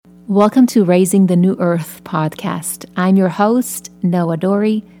Welcome to Raising the New Earth podcast. I'm your host, Noah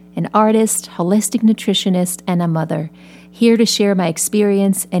Dory, an artist, holistic nutritionist, and a mother, here to share my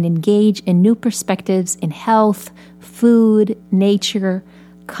experience and engage in new perspectives in health, food, nature,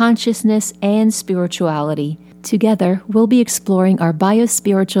 consciousness, and spirituality. Together, we'll be exploring our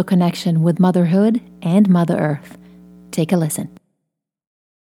biospiritual connection with motherhood and Mother Earth. Take a listen.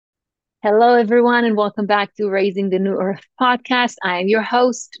 Hello, everyone, and welcome back to Raising the New Earth podcast. I am your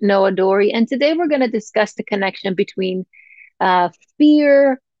host, Noah Dory, and today we're going to discuss the connection between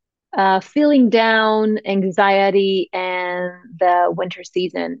fear, feeling down, anxiety, and the winter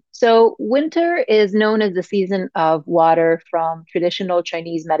season. So, winter is known as the season of water from traditional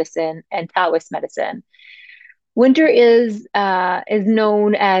Chinese medicine and Taoist medicine. Winter is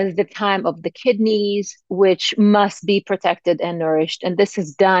known as the time of the kidneys, which must be protected and nourished. And this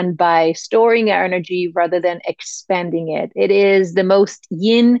is done by storing our energy rather than expending it. It is the most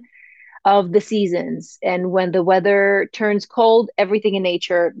yin of the seasons. And when the weather turns cold, everything in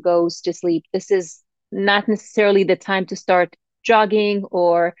nature goes to sleep. This is not necessarily the time to start jogging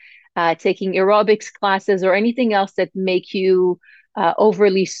or taking aerobics classes or anything else that make you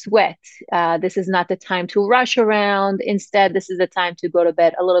overly sweat. This is not the time to rush around. Instead, this is the time to go to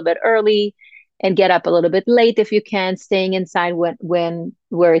bed a little bit early and get up a little bit late if you can, staying inside when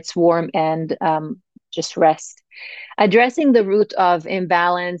where it's warm and just rest. Addressing the root of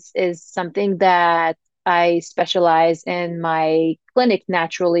imbalance is something that I specialize in my clinic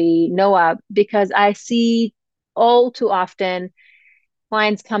naturally, Noah, because I see all too often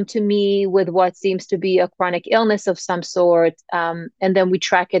clients come to me with what seems to be a chronic illness of some sort, and then we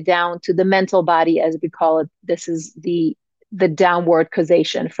track it down to the mental body, as we call it. This is the downward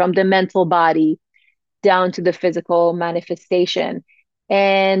causation from the mental body down to the physical manifestation.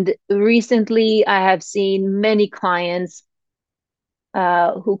 And recently, I have seen many clients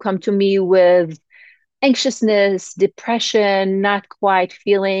who come to me with anxiousness, depression, not quite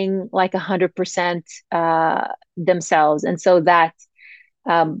feeling like 100% themselves. And so that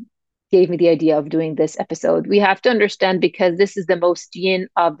um, gave me the idea of doing this episode. We have to understand, because this is the most yin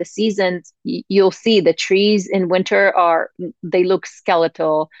of the seasons. You'll see the trees in winter they look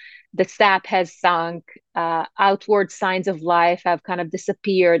skeletal. The sap has sunk, outward signs of life have kind of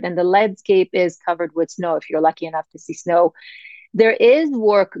disappeared, and the landscape is covered with snow if you're lucky enough to see snow. There is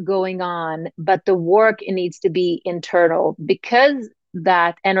work going on, but the work needs to be internal, because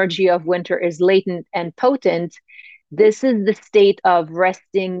that energy of winter is latent and potent. This is the state of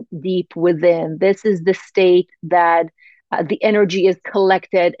resting deep within. This is the state that the energy is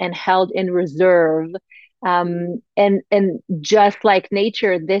collected and held in reserve. And just like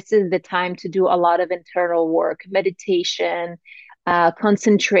nature, this is the time to do a lot of internal work, meditation,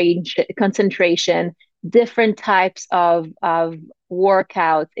 concentration, different types of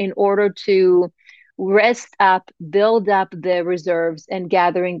workouts in order to rest up, build up the reserves, and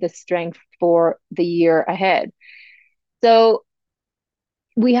gathering the strength for the year ahead. So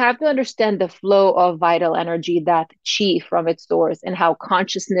we have to understand the flow of vital energy, that chi from its source, and how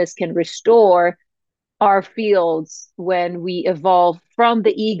consciousness can restore our fields when we evolve from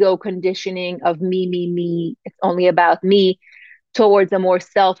the ego conditioning of me, it's only about me, towards a more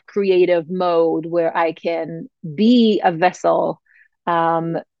self-creative mode where I can be a vessel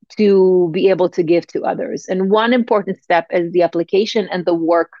to be able to give to others. And one important step is the application and the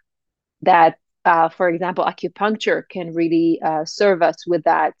work that for example, acupuncture can really serve us with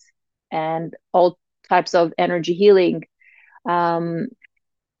that, and all types of energy healing. And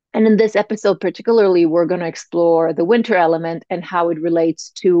in this episode, particularly, we're going to explore the winter element and how it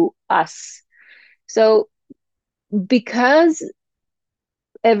relates to us. So, because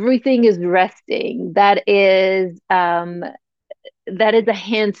everything is resting, that is a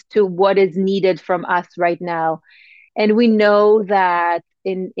hint to what is needed from us right now. And we know that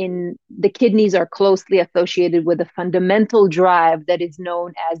in the kidneys are closely associated with a fundamental drive that is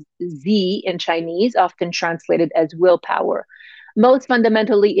known as Z in Chinese, often translated as willpower. Most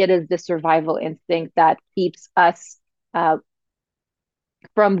fundamentally, it is the survival instinct that keeps us keeps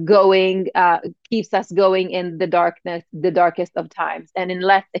us going in the darkness, the darkest of times. And in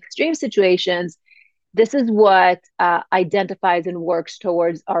less extreme situations, this is what identifies and works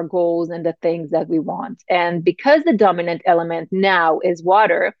towards our goals and the things that we want. And because the dominant element now is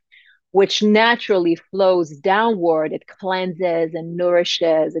water, which naturally flows downward, it cleanses and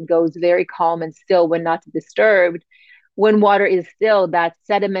nourishes and goes very calm and still when not disturbed. When water is still, that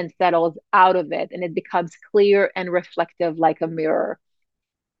sediment settles out of it and it becomes clear and reflective like a mirror.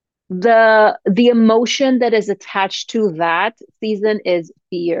 The emotion that is attached to that season is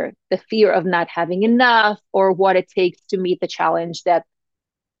fear, the fear of not having enough or what it takes to meet the challenge that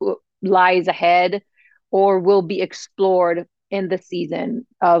lies ahead or will be explored in the season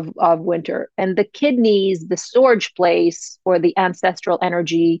of winter. And the kidneys, the storage place for the ancestral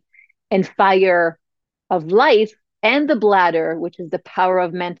energy and fire of life, and the bladder, which is the power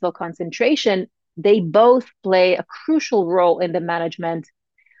of mental concentration, they both play a crucial role in the management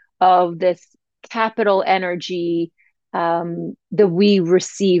of this capital energy that we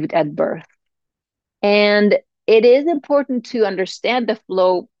received at birth. And it is important to understand the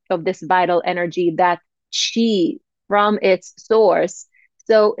flow of this vital energy, that chi from its source.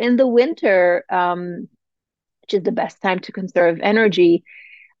 So in the winter, which is the best time to conserve energy,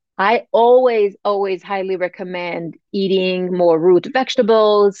 I always highly recommend eating more root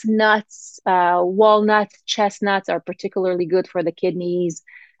vegetables, nuts, walnuts, chestnuts are particularly good for the kidneys.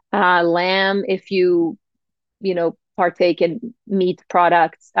 Lamb, if you partake in meat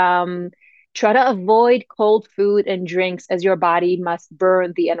products. Try to avoid cold food and drinks, as your body must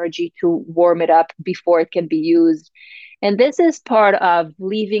burn the energy to warm it up before it can be used. And this is part of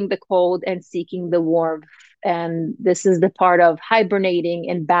leaving the cold and seeking the warmth. And this is the part of hibernating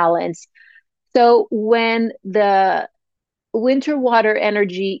in balance. So when the winter water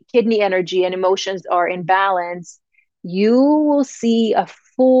energy, kidney energy, and emotions are in balance, you will see a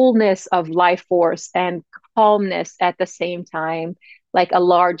fullness of life force and calmness at the same time, like a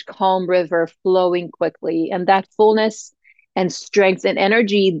large, calm river flowing quickly. And that fullness and strength and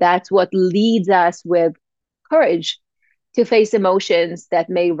energy, that's what leads us with courage to face emotions that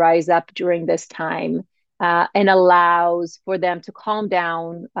may rise up during this time, and allows for them to calm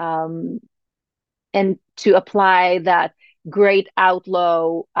down, and to apply that great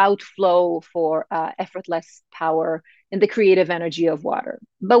outflow for effortless power and the creative energy of water.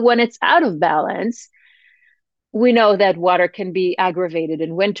 But when it's out of balance, we know that water can be aggravated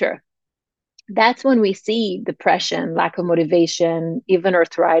in winter. That's when we see depression, lack of motivation, even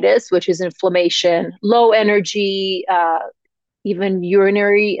arthritis, which is inflammation, low energy, even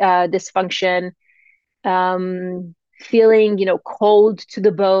urinary dysfunction, feeling, cold to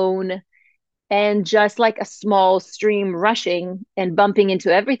the bone. And just like a small stream rushing and bumping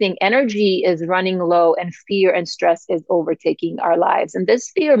into everything, energy is running low and fear and stress is overtaking our lives. And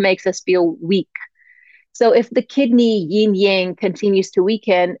this fear makes us feel weak. So if the kidney yin yang continues to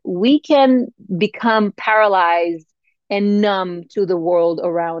weaken, we can become paralyzed and numb to the world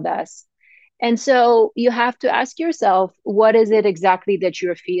around us. And so you have to ask yourself, what is it exactly that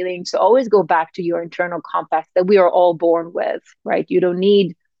you're feeling? So always go back to your internal compass that we are all born with, right? You don't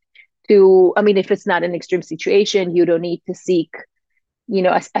need to, I mean, if it's not an extreme situation, you don't need to seek,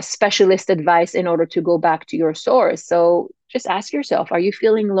 a specialist advice in order to go back to your source. So just ask yourself, are you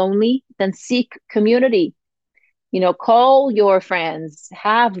feeling lonely? Then seek community. Call your friends,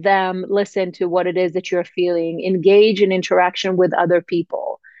 have them listen to what it is that you're feeling, engage in interaction with other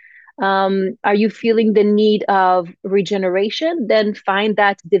people. Are you feeling the need of regeneration? Then find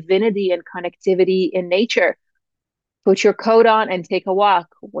that divinity and connectivity in nature. Put your coat on and take a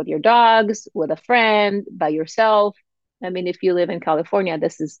walk with your dogs, with a friend, by yourself. I mean, if you live in California,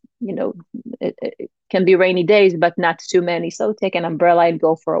 this is, it can be rainy days, but not too many. So take an umbrella and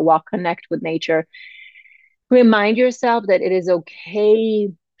go for a walk, connect with nature. Remind yourself that it is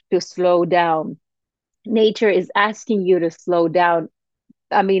okay to slow down. Nature is asking you to slow down.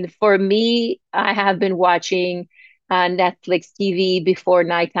 I mean, for me, I have been watching Netflix TV before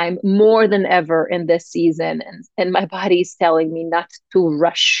nighttime more than ever in this season. And my body's telling me not to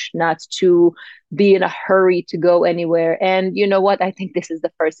rush, not to be in a hurry to go anywhere. And you know what? I think this is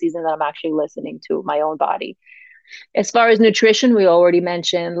the first season that I'm actually listening to my own body. As far as nutrition, we already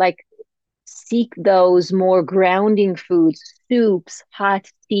mentioned, like, seek those more grounding foods, soups, hot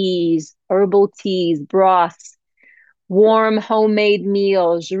teas, herbal teas, broths, warm homemade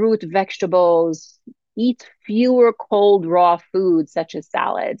meals, root vegetables. Eat fewer cold raw foods such as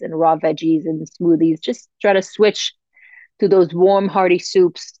salads and raw veggies and smoothies. Just try to switch to those warm, hearty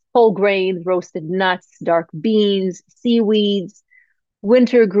soups, whole grains, roasted nuts, dark beans, seaweeds,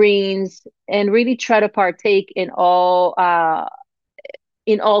 winter greens, and really try to partake in all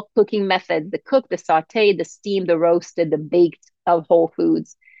cooking methods: the cook, the saute, the steam, the roasted, the baked of whole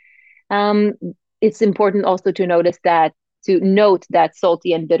foods. Um, it's important also to note that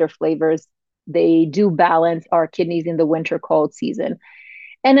salty and bitter flavors, they do balance our kidneys in the winter cold season.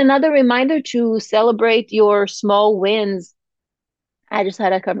 And another reminder to celebrate your small wins. I just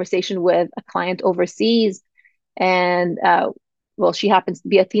had a conversation with a client overseas, and well, she happens to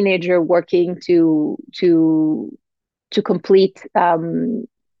be a teenager working to complete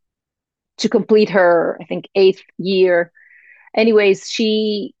her, I think, eighth year. Anyways,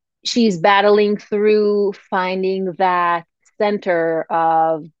 she's battling through finding that center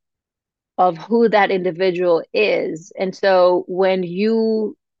of who that individual is. And so when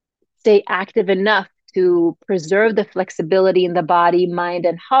you stay active enough to preserve the flexibility in the body, mind,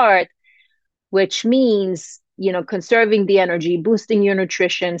 and heart, which means, conserving the energy, boosting your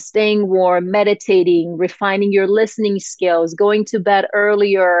nutrition, staying warm, meditating, refining your listening skills, going to bed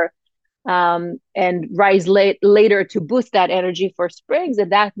earlier, and rise later to boost that energy for springs.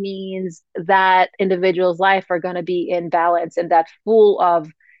 And that means that individual's life are going to be in balance, and that full of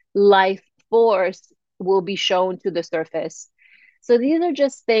life force will be shown to the surface. So these are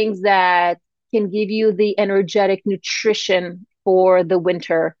just things that can give you the energetic nutrition for the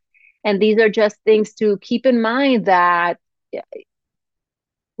winter. And these are just things to keep in mind, that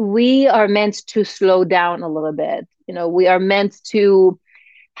we are meant to slow down a little bit. We are meant to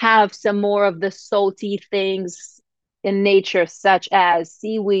have some more of the salty things in nature, such as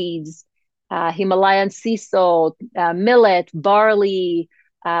seaweeds, Himalayan sea salt, millet, barley,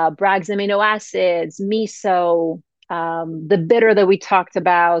 Bragg's amino acids, miso, the bitter that we talked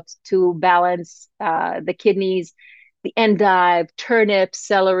about to balance the kidneys, the endive, turnip,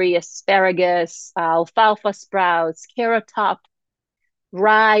 celery, asparagus, alfalfa sprouts, carrot top,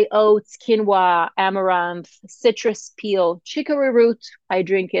 rye, oats, quinoa, amaranth, citrus peel, chicory root. I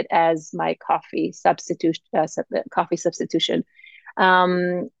drink it as my coffee substitution.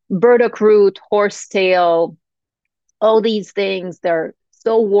 Burdock root, horsetail, all these things. They're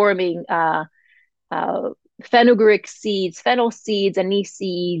so warming. Fenugreek seeds, fennel seeds, anise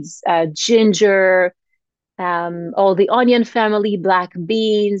seeds, ginger, all the onion family, black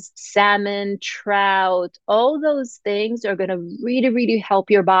beans, salmon, trout, all those things are going to really, really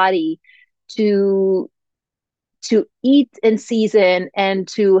help your body to eat in season, and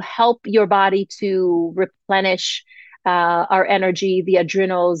to help your body to replenish our energy, the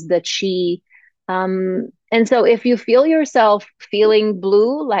adrenals, the chi. And so if you feel yourself feeling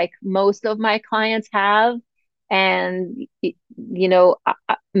blue, like most of my clients have, and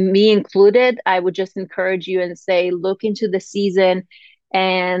me included, I would just encourage you and say, look into the season,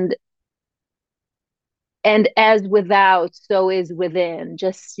 and as without, so is within.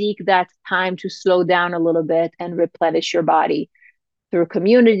 Just seek that time to slow down a little bit and replenish your body through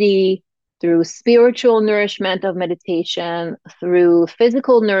community, through spiritual nourishment of meditation, through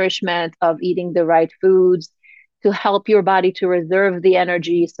physical nourishment of eating the right foods, to help your body to reserve the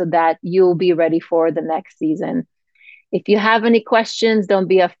energy so that you'll be ready for the next season. If you have any questions, don't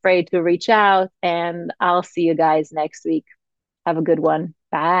be afraid to reach out, and I'll see you guys next week. Have a good one.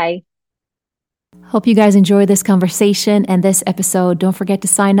 Bye. Hope you guys enjoyed this conversation and this episode. Don't forget to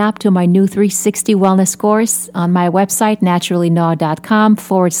sign up to my new 360 wellness course on my website,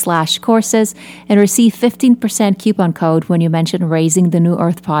 naturallynoa.com/courses, and receive 15% coupon code when you mention Raising the New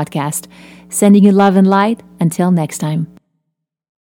Earth podcast. Sending you love and light. Until next time.